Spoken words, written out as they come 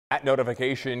That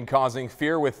notification causing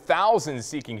fear with thousands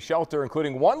seeking shelter,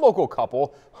 including one local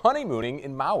couple honeymooning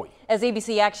in Maui. As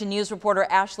ABC Action News reporter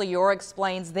Ashley Orr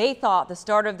explains, they thought the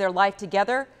start of their life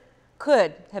together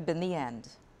could have been the end.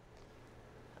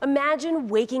 Imagine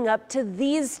waking up to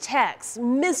these texts: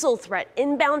 missile threat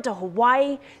inbound to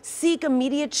Hawaii, seek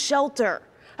immediate shelter.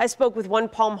 I spoke with one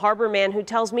Palm Harbor man who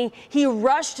tells me he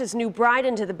rushed his new bride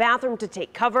into the bathroom to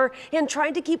take cover and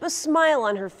tried to keep a smile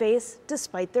on her face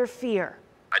despite their fear.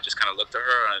 I just kind of looked at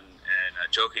her and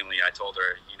jokingly I told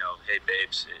her, hey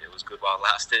babes, it was good while it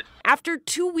lasted. After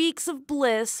 2 weeks of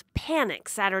bliss, panic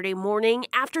Saturday morning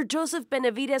after Joseph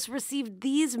Benavides received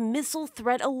these missile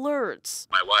threat alerts.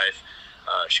 My wife,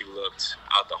 she looked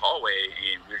out the hallway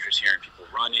and we were just hearing people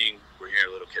running. We're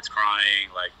hearing little kids crying,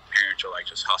 like parents are like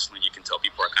just hustling. You can tell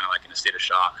people are kind of like in a state of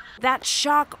shock. That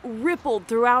shock rippled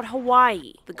throughout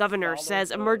Hawaii. The governor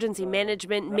says emergency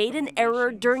management made an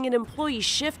error during an employee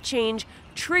shift change,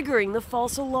 triggering the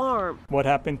false alarm. What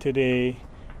happened today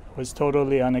was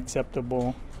totally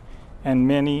unacceptable, and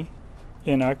many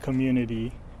in our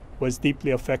community was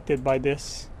deeply affected by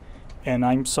this, and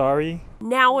I'm sorry.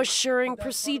 Now assuring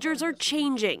procedures are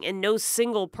changing and no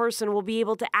single person will be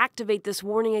able to activate this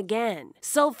warning again.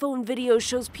 Cell phone video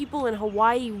shows people in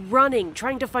Hawaii running,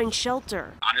 trying to find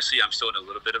shelter. Honestly, I'm still in a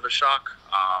little bit of a shock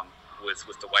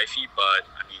with the wifey, but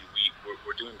I mean,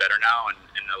 we're doing better now, and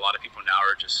a lot of people now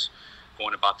are just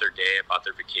going about their day, about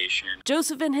their vacation.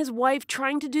 Joseph and his wife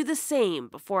trying to do the same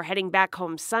before heading back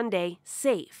home Sunday,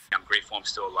 safe. I'm grateful I'm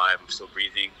still alive, I'm still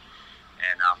breathing,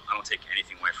 and I don't take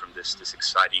anything away from this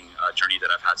exciting journey that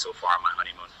I've had so far on my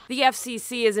honeymoon. The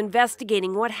FCC is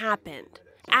investigating what happened.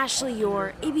 Ashley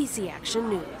Orr, ABC Action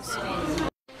News.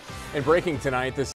 In breaking tonight, this